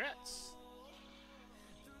some cigarettes.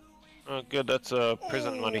 Oh, good. That's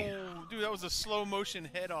prison money. Oh, dude, that was a slow motion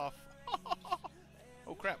head off.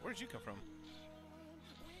 Oh crap! Where did you come from?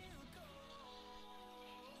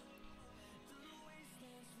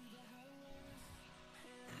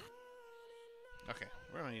 Okay,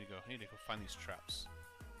 where do I need to go? I need to go find these traps.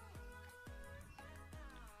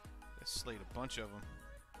 I slayed a bunch of them.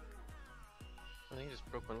 I think I just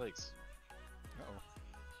broke my legs. Uh-oh.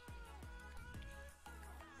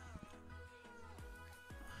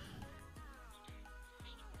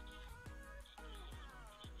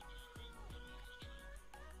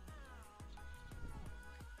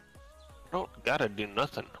 Don't gotta do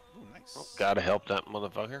nothing. Ooh, nice. Don't gotta help that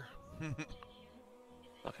motherfucker.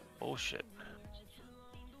 Fucking bullshit.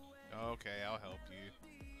 Okay, I'll help you.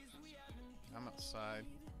 I'm outside.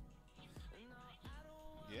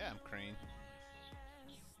 Yeah, I'm Crane.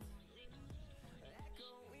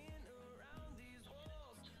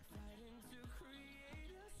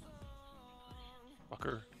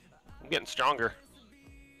 Fucker. I'm getting stronger.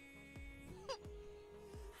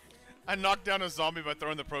 I knocked down a zombie by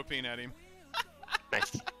throwing the propane at him.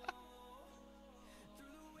 Nice.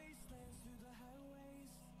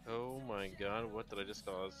 Oh my god, what did I just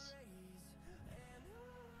cause?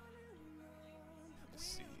 Let's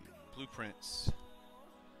see. Blueprints.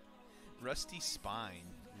 Rusty spine.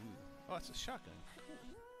 Ooh. Oh, it's a shotgun.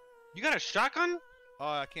 You got a shotgun? Oh,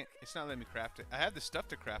 I can't. It's not letting me craft it. I have the stuff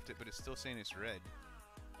to craft it, but it's still saying it's red.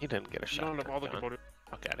 He didn't get a You shot. don't have all the components.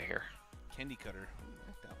 Fuck out of here. Candy cutter. Ooh, I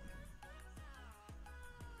like that one.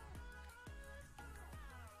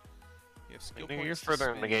 You have skill You're points to further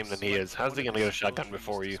in the spend. game than he Select is. How's he one of gonna the get a skill shotgun trees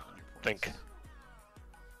before to you? spend your Think. points.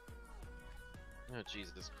 Oh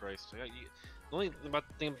Jesus Christ! The only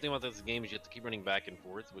thing about this game is you have to keep running back and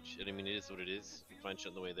forth, which I mean it is what it is. You find shit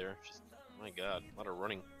in the way there. Just my God, a lot of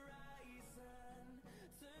running.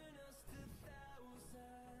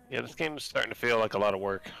 Yeah, this game is starting to feel like a lot of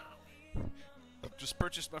work. I've just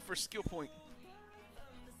purchased my first skill point.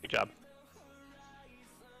 Good job.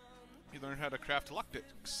 You learn how to craft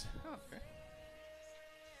lockpicks. Oh, okay.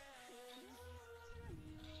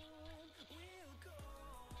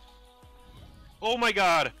 Oh my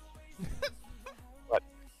God! What?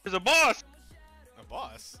 There's a boss! A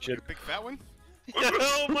boss? Shit. Like a big fat one?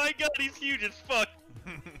 Oh my God, he's huge as fuck!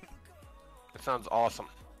 It sounds awesome.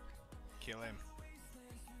 Kill him.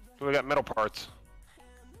 So we got metal parts.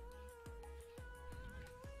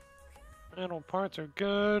 Metal parts are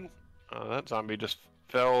good. Oh, that zombie just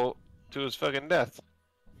fell to his fucking death.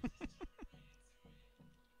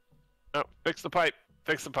 Oh, fix the pipe.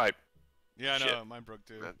 Fix the pipe. Yeah, I know. Shit. Mine broke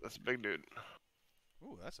too. That's a big dude.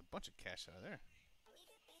 Ooh, that's a bunch of cash out of there.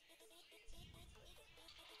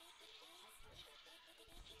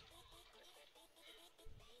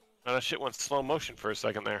 Oh, that shit went slow motion for a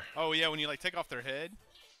second there. Oh, yeah, when you, like, take off their head.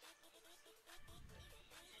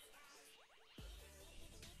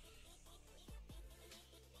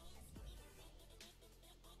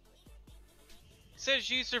 Says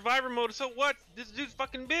use survivor mode, so what? This dude's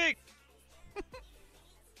fucking big!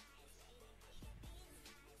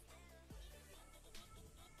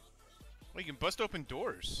 Well, you can bust open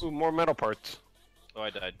doors. Ooh, more metal parts. Oh, I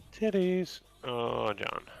died. Titties. Oh,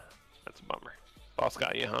 John. That's a bummer. Boss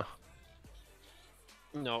got you, huh?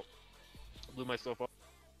 No. Blew myself up.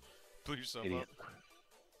 Blew yourself Idiot. up.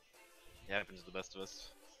 It happens to the best of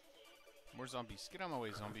us. More zombies. Get out of my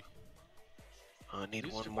way, zombie. I need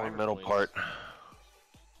Use one survivor more metal points. part.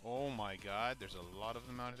 Oh my god, there's a lot of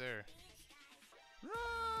them out there.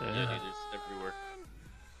 Yeah, dude, there's everywhere.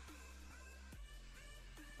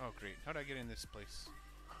 Oh great, how did I get in this place?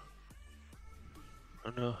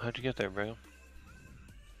 Oh no, how'd you get there, bro?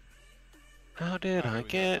 How did Oh, here I we go.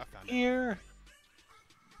 get I found it. here?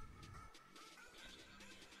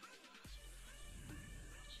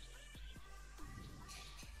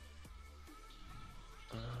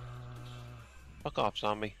 Fuck off,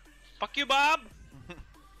 zombie. Fuck you, Bob!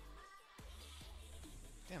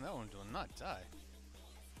 Damn, that one will not die.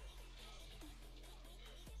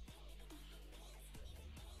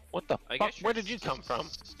 What the I fuck? guess Where your did you come from?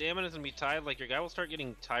 Stamina's gonna be tired. Like your guy will start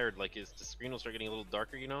getting tired. Like the screen will start getting a little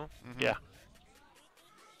darker. You know. Mhm. Yeah.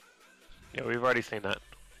 Yeah, we've already seen that.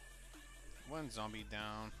 One zombie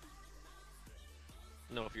down.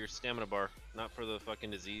 No, for your stamina bar, not for the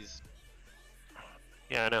fucking disease.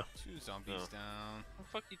 Yeah, I know. Two zombies Oh. down. Oh,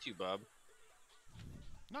 fuck you too, Bob.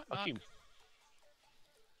 Knock, Fuck knock. you.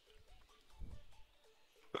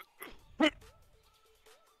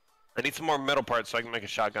 I need some more metal parts so I can make a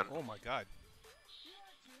shotgun. Oh my god.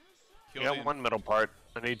 I Killed got him. one metal part.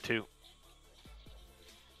 I need two.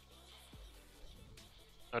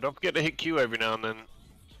 Now don't forget to hit Q every now and then,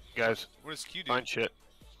 guys. What does Q do? Find shit.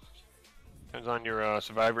 Depends on your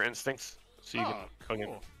survivor instincts, so you Oh, can fucking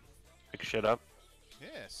cool. pick shit up.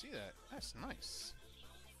 Yeah, see that? That's nice.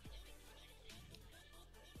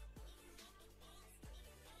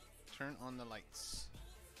 Turn on the lights.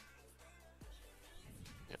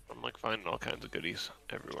 Yeah, I'm like finding all kinds of goodies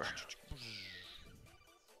everywhere.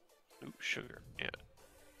 Ooh, sugar. Yeah.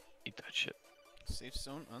 Eat that shit. Safe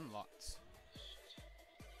zone unlocked.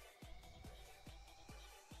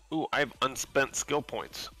 Ooh, I have unspent skill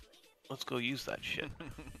points. Let's go use that shit.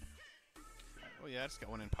 Oh yeah, I just got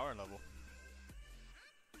one in power level.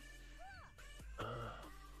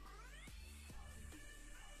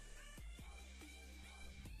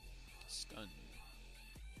 Stun.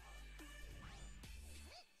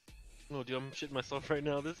 Oh, dude, I'm shitting myself right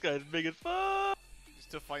now. This guy's big as fuck. You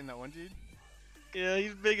still fighting that one dude? Yeah,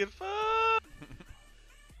 he's big as fuck.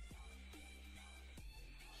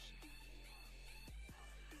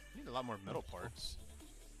 Need a lot more metal parts.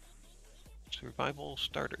 Survival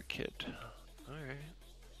starter kit. Alright.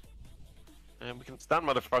 And we can stun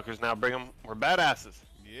motherfuckers now. Bring them. We're badasses.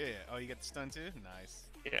 Yeah. Oh, you got the stun too? Nice.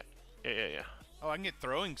 Yeah. Oh, I can get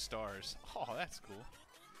throwing stars. Oh, that's cool.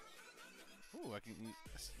 Ooh, I can.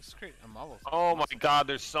 Let's create a Molotov. Oh my God,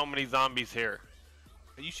 there's so many zombies here.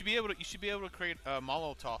 You should be able to. You should be able to create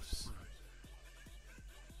Molotovs.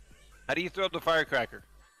 How do you throw up the firecracker?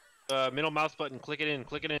 Middle mouse button. Click it in.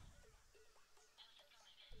 Click it in.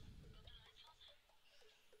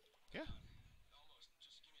 Yeah.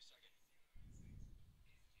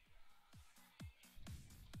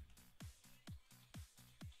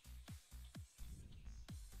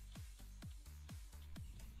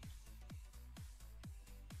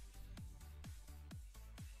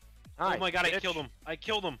 Oh my God! I bitch. killed him. I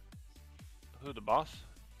killed him. Who, the boss?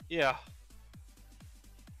 Yeah.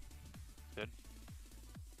 Good.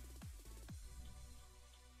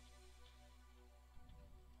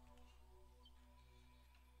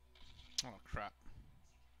 Oh crap.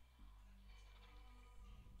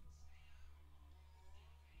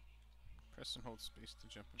 Press and hold space to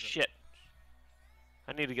jump. Shit.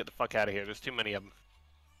 I need to get the fuck out of here. There's too many of them.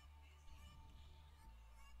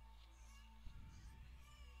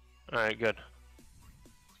 Alright, good.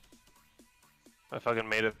 I fucking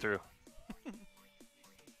made it through.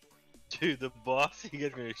 Dude, the boss. He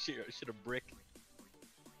gets me a shit a brick.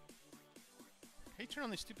 Hey, turn on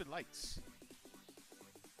these stupid lights.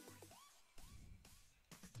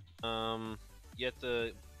 You have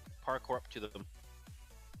to parkour up to them,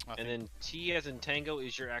 and then T as in Tango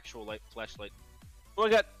is your actual light flashlight. Oh, I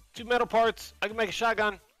got 2 metal parts. I can make a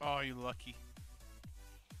shotgun. Oh, you lucky.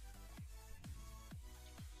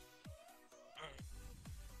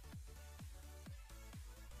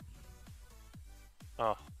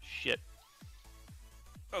 Oh, shit.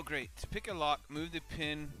 Oh, great. To pick a lock, move the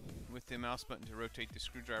pin with the mouse button to rotate the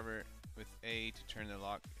screwdriver with A to turn the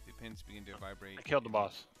lock. If the pins begin to vibrate, I killed the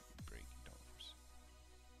boss. break doors.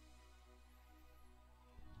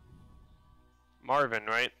 Marvin,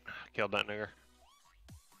 right? Killed that nigger.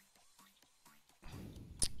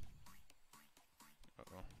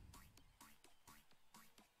 Uh-oh.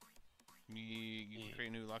 You can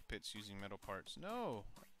create new lock pits using metal parts. No,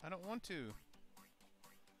 I don't want to.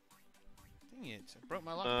 Dang it! I broke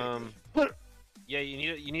my lock pick. Yeah,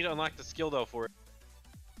 you need to unlock the skill though for it.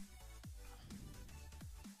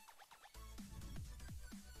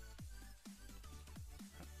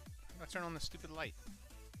 I turn on the stupid light.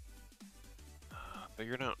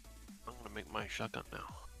 Figure it out. I'm gonna make my shotgun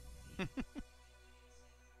now.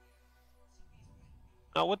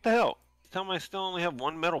 Oh, what the hell? Tell me I still only have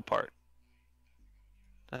 1 metal part.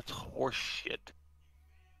 That's horse shit.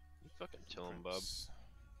 You fucking kill him, bub.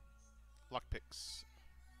 Lockpicks.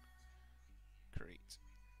 Great.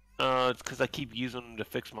 It's because I keep using them to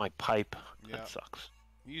fix my pipe. Yeah. That sucks.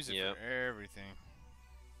 Use it Yep. for everything.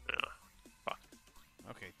 Yeah. Fuck.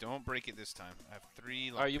 Okay, don't break it this time. I have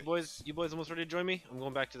 3 lockpicks. Are you boys almost ready to join me? I'm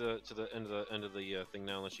going back to the end of the thing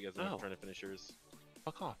now, unless you guys are Oh. trying to finish yours.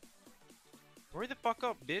 Fuck off. Hurry the fuck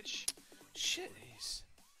up, bitch! Shit.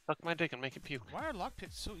 Suck my dick and make it puke. Why are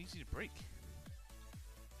lockpicks so easy to break?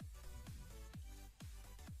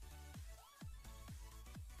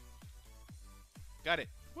 Got it.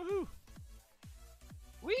 Woohoo!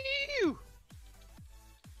 Woo!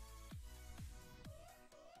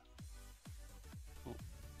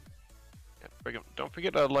 Yeah, don't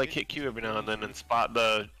forget to like hit Q every now and then and spot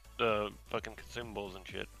the fucking consumables and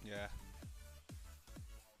shit. Yeah,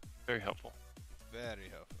 Very helpful. very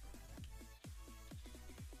helpful.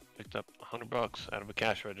 Picked up $100 out of a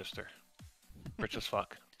cash register. Rich as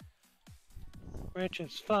fuck. Rich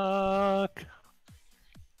as fuck.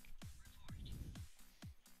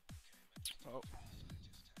 Oh,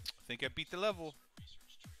 I think I beat the level.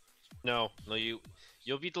 No,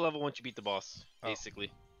 you'll beat the level once you beat the boss, Oh.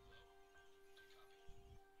 basically.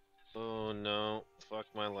 Oh no, fuck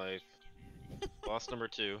my life. Boss number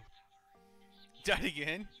 2. Died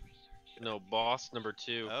again. No, boss number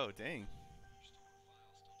 2. Oh, dang.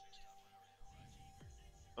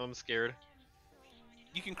 I'm scared.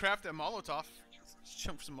 You can craft a Molotov. Let's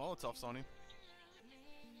chunk some Molotovs on him.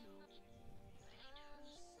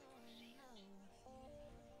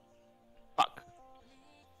 Fuck.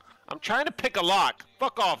 I'm trying to pick a lock.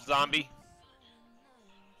 Fuck off, zombie.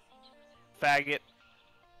 Faggot.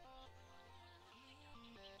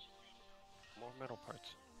 More metal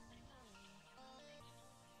parts.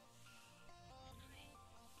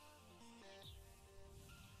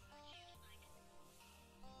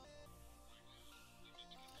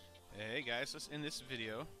 Hey guys, let's end this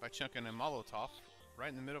video by chunking a Molotov right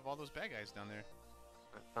in the middle of all those bad guys down there.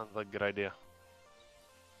 That sounds like a good idea.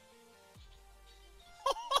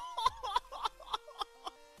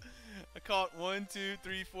 I caught 1, 2,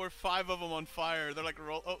 3, 4, 5 of them on fire. They're like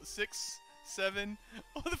roll. Oh, 6, 7.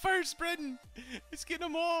 Oh, the fire's spreading. It's getting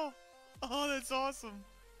them all. Oh, that's awesome.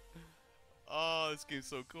 Oh, this game's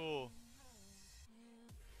so cool.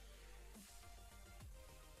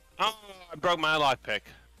 Oh, I broke my lockpick.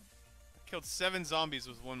 Killed 7 zombies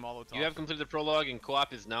with 1 Molotov. You have completed the prologue, and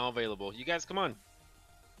co-op is now available. You guys, come on.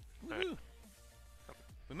 Woohoo.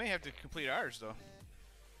 We may have to complete ours though.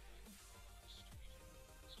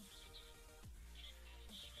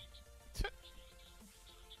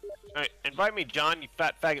 Alright, invite me, John, you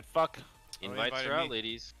fat faggot fuck. Invites invited are out, me.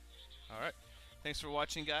 ladies. All right. Thanks for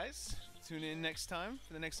watching, guys. Tune in next time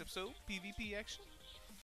for the next episode. PvP action.